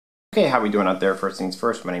Hey, how we doing out there? First things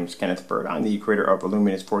first, my name is Kenneth Bird. I'm the creator of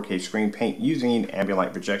Voluminous 4K screen paint using ambient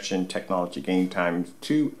light projection technology game times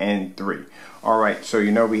 2 and 3. Alright, so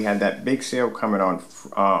you know we had that big sale coming on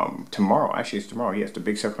tomorrow. Actually, it's tomorrow. Yes, the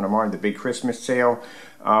big sale coming tomorrow, the big Christmas sale.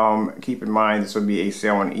 Keep in mind this will be a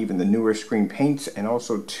sale on even the newer screen paints, and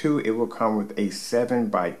also too, it will come with a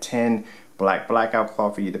 7x10 black blackout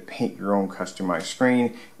cloth for you to paint your own customized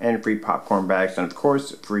screen, and free popcorn bags, and of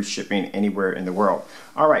course free shipping anywhere in the world.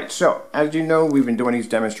 Alright, so as you know, we've been doing these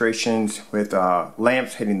demonstrations with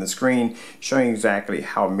lamps hitting the screen, showing exactly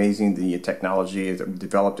how amazing the technology is that we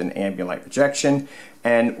developed in ambient light projection.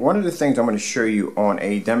 And one of the things I'm going to show you on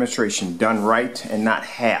a demonstration done right and not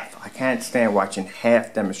half. I can't stand watching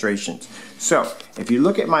half demonstrations. So if you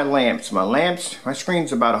look at my lamps, my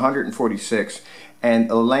screen's about 146, and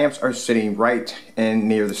the lamps are sitting right in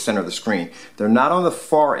near the center of the screen. They're not on the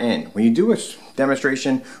far end. When you do a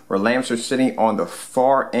demonstration where lamps are sitting on the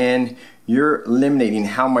far end, you're eliminating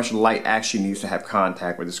how much light actually needs to have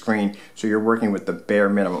contact with the screen, so you're working with the bare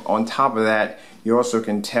minimum. On top of that, you also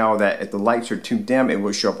can tell that if the lights are too dim, it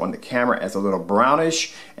will show up on the camera as a little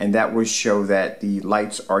brownish, and that will show that the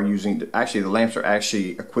lights are using, actually the lamps are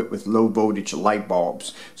actually equipped with low voltage light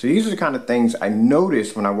bulbs. So these are the kind of things I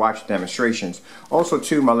noticed when I watched demonstrations. Also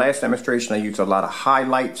too, my last demonstration I used a lot of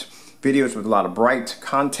highlights, videos with a lot of bright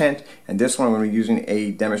content, and this one we're using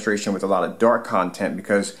a demonstration with a lot of dark content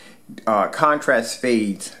because contrast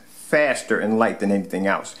fades faster in light than anything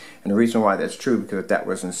else. And the reason why that's true, because if that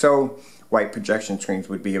wasn't so, white projection screens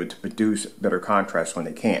would be able to produce better contrast when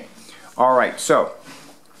they can't. Alright, so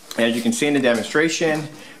as you can see in the demonstration,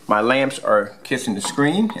 my lamps are kissing the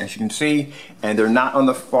screen, as you can see, and they're not on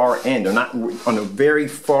the far end. They're not on the very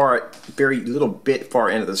little bit far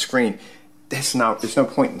end of the screen. There's no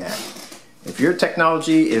point in that. If your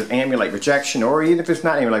technology is ambient light projection, or even if it's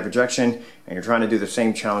not ambient light projection, and you're trying to do the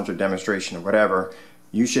same challenge or demonstration or whatever,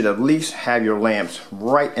 you should at least have your lamps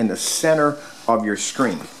right in the center of your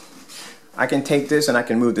screen. I can take this and I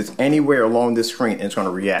can move this anywhere along this screen and it's going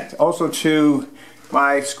to react. Also too,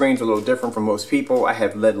 my screen's a little different from most people. I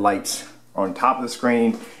have LED lights on top of the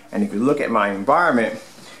screen, and if you look at my environment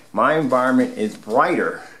is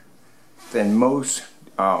brighter than most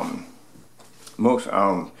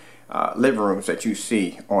living rooms that you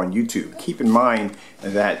see on YouTube. Keep in mind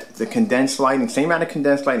that the condensed lighting, same amount of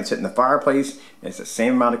condensed lighting that's hitting the fireplace, it's the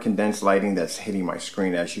same amount of condensed lighting that's hitting my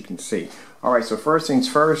screen, as you can see. Alright, so first things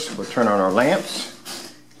first, we'll turn on our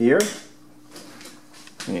lamps here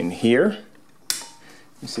and here.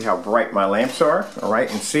 You see how bright my lamps are, alright,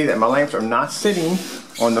 and see that my lamps are not sitting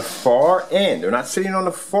on the far end. They're not sitting on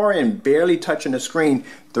the far end, barely touching the screen.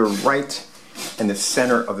 They're right in the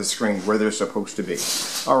center of the screen where they're supposed to be.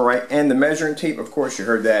 Alright, and the measuring tape, of course you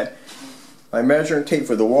heard that. My measuring tape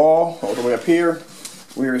for the wall, all the way up here,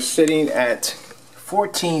 we are sitting at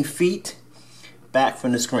 14 feet back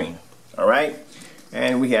from the screen. Alright,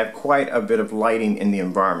 and we have quite a bit of lighting in the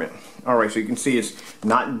environment. Alright, so you can see it's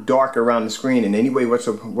not dark around the screen in any way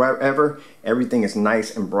whatsoever. Everything is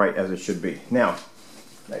nice and bright as it should be. Now,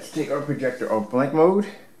 let's take our projector off blank mode.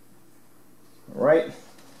 Alright,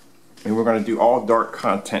 and we're going to do all dark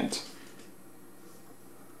content.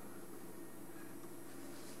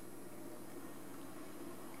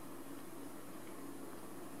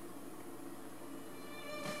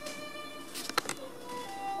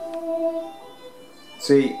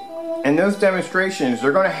 See, in those demonstrations,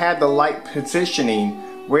 they're going to have the light positioning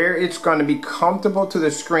where it's going to be comfortable to the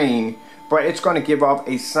screen, but it's going to give off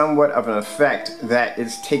a somewhat of an effect that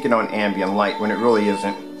it's taking on ambient light when it really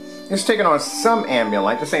isn't. It's taking on some ambient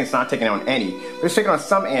light. Just saying it's not taking on any. But it's taking on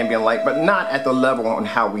some ambient light, but not at the level on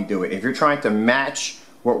how we do it. If you're trying to match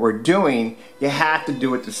what we're doing, you have to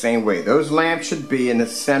do it the same way. Those lamps should be in the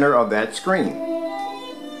center of that screen.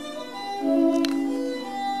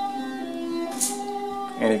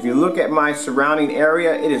 And if you look at my surrounding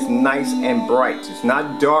area, it is nice and bright. It's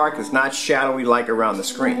not dark, it's not shadowy like around the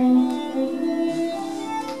screen.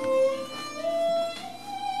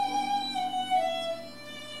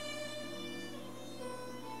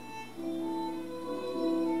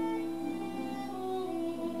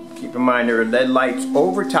 Keep in mind there are LED lights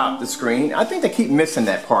over top the screen. I think they keep missing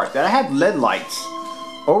that part, that I have LED lights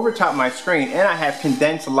over top my screen and I have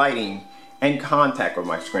condensed lighting and contact with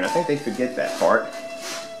my screen. I think they forget that part.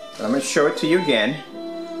 But I'm going to show it to you again.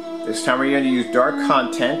 This time we're going to use dark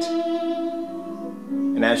content.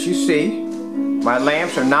 And as you see, my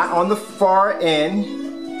lamps are not on the far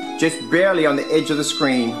end, just barely on the edge of the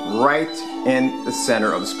screen, right in the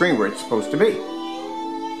center of the screen where it's supposed to be.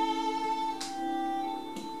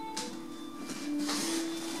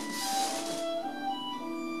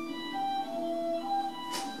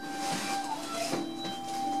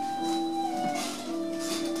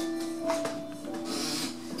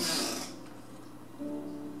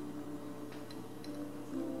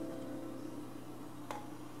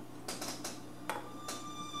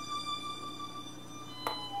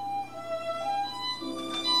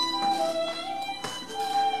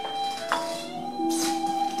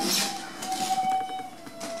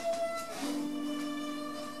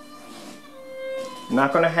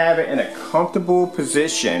 not going to have it in a comfortable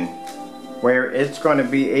position where it's going to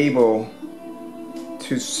be able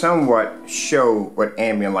to somewhat show what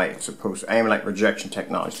ambient light is supposed to, ambient light projection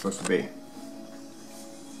technology is supposed to be.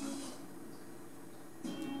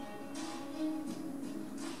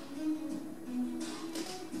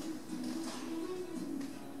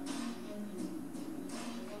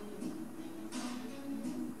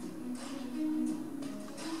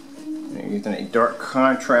 Using a dark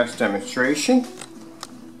contrast demonstration.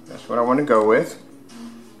 That's what I want to go with.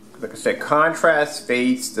 Like I said, contrast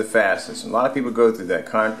fades the fastest. A lot of people go through that,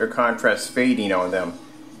 their contrast fading on them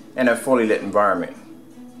in a fully lit environment.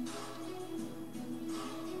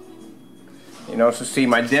 You can also see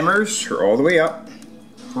my dimmers are all the way up.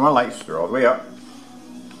 For my lights, they're all the way up.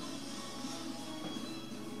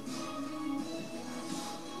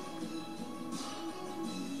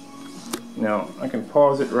 Now I can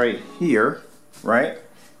pause it right here, right?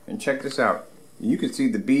 And check this out. You can see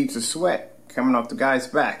the beads of sweat coming off the guy's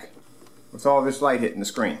back with all this light hitting the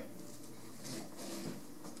screen.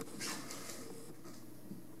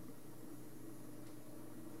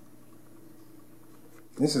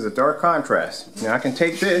 This is a dark contrast. Now I can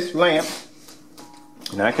take this lamp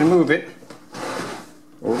and I can move it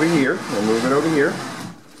over here and move it over here.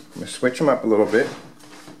 I'm going to switch them up a little bit.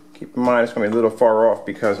 Keep in mind it's going to be a little far off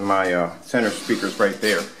because my center speaker's right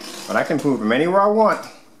there. But I can move them anywhere I want.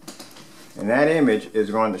 And that image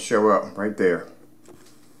is going to show up right there.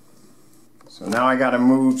 So now I got to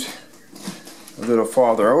move a little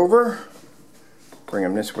farther over. Bring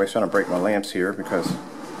them this way so I don't break my lamps here because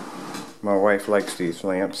my wife likes these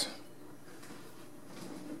lamps.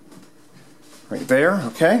 Right there,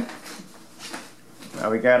 okay.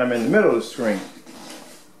 Now we got them in the middle of the screen.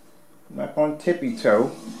 I'm not going tippy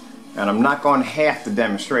toe. And I'm not going half the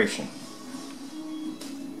demonstration.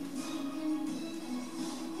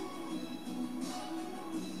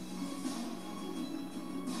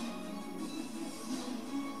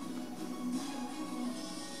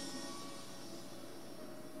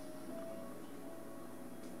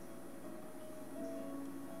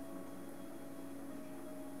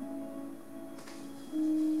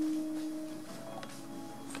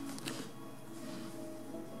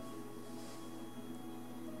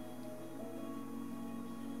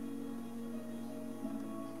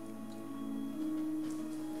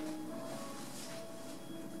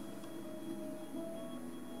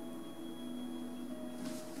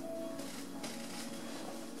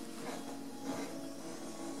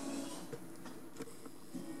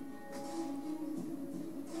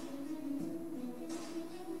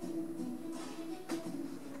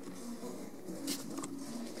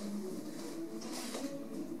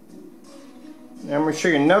 Now I'm going to show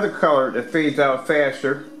you another color that fades out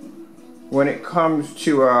faster when it comes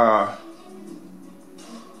to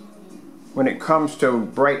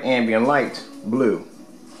bright ambient light. Blue.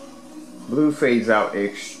 Blue fades out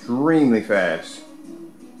extremely fast.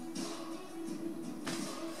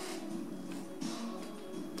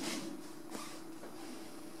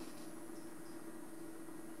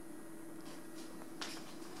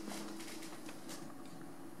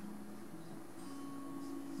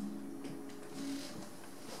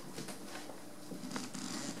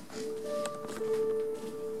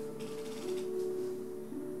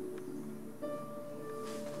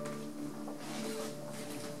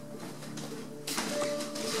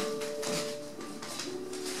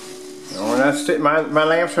 My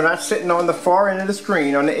lamps are not sitting on the far end of the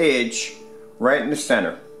screen, on the edge, right in the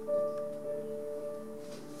center.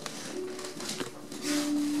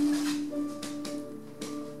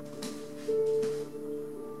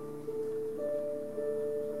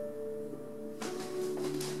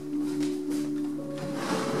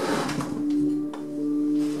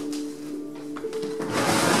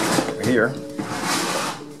 Here.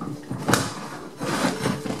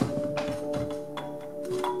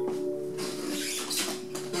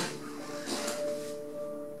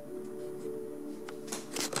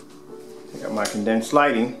 My condensed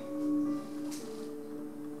lighting.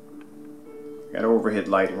 Got overhead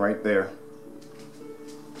lighting right there.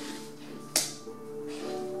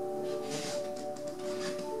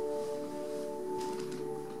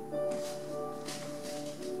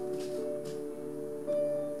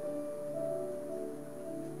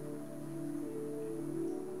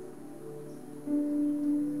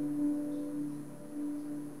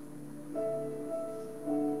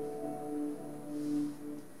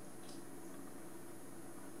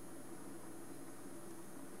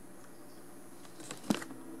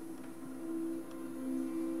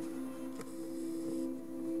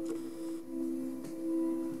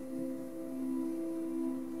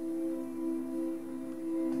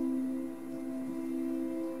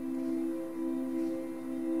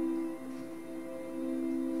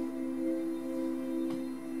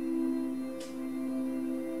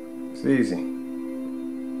 It's easy.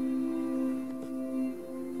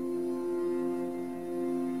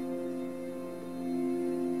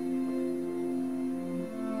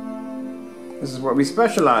 This is what we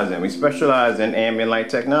specialize in. We specialize in ambient light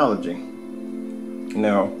technology. You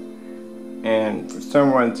know, and for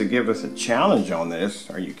someone to give us a challenge on this,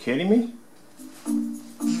 are you kidding me?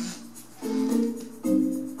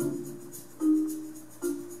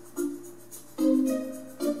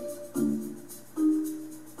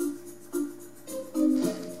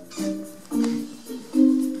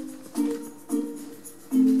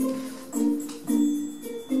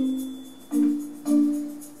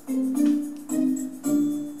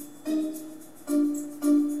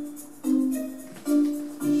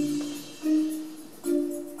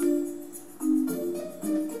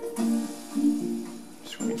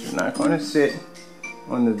 Not going to sit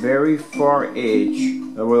on the very far edge,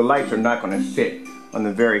 well, the lights are not going to fit on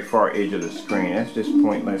the very far edge of the screen. That's just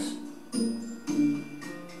pointless.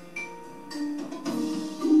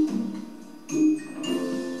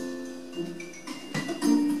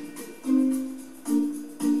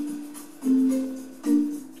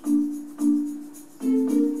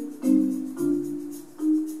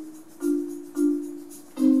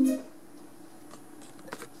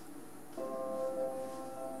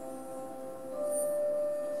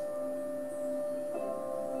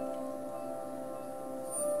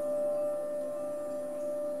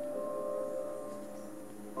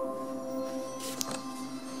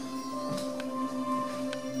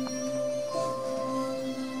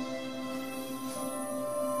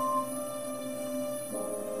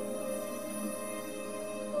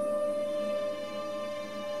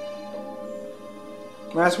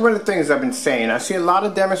 Well, that's one of the things I've been saying. I see a lot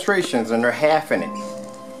of demonstrations and they're halving it.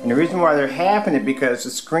 And the reason why they're halving it because the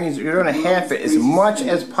screens, you're going to half it as much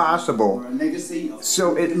as possible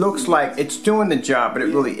so it looks like it's doing the job, but it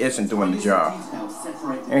really isn't doing the job.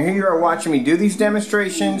 And here you are watching me do these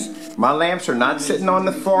demonstrations. My lamps are not sitting on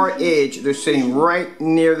the far edge. They're sitting right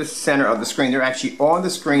near the center of the screen. They're actually on the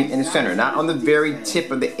screen in the center, not on the very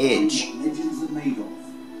tip of the edge.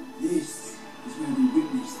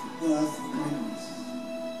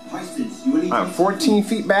 I'm 14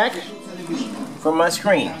 feet back from my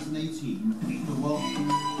screen.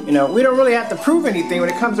 You know, we don't really have to prove anything when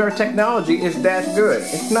it comes to our technology. It's that good.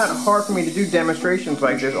 It's not hard for me to do demonstrations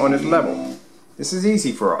like this on this level. This is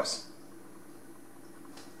easy for us.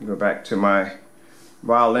 Go back to my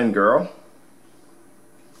violin girl.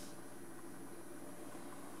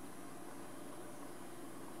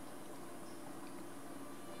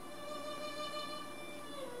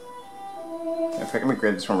 In fact, let me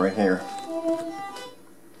grab this one right here.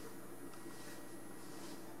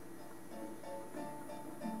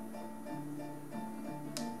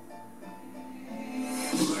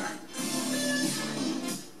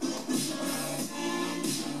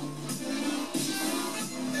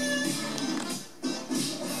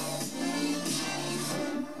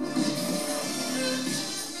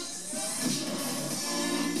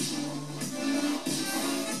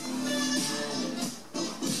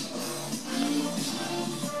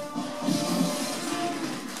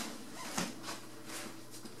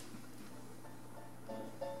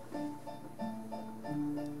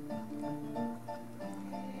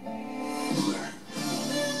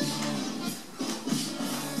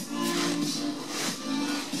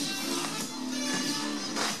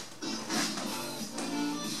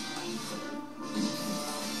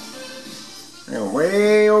 And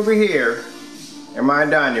way over here in my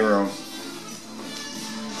dining room.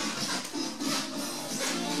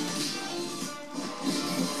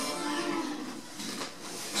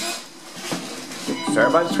 Sorry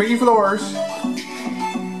about the squeaky floors. I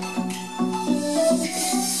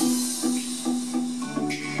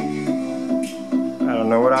don't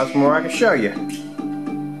know what else more I can show you. I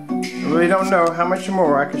really don't know how much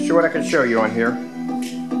more I can show, what I can show you on here,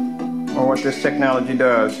 or what this technology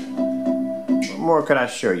does. What more could I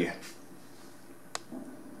show you?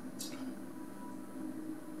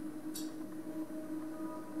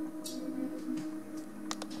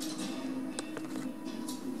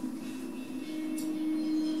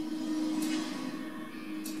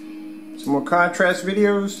 Some more contrast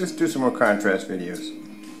videos? Let's do some more contrast videos.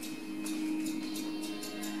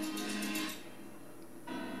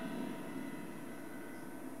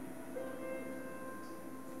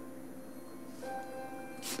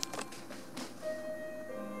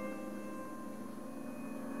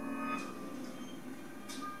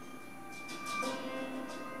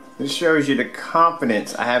 This shows you the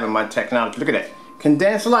confidence I have in my technology. Look at that.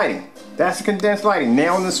 Condensed lighting. That's the condensed lighting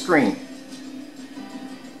now on the screen.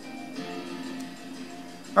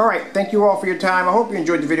 Alright, thank you all for your time. I hope you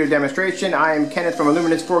enjoyed the video demonstration. I am Kenneth from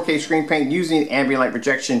Illuminous 4K Screen Paint using ambient light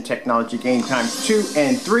rejection technology game times 2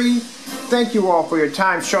 and 3. Thank you all for your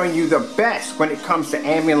time, showing you the best when it comes to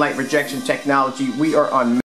ambient light rejection technology. We are unmatched.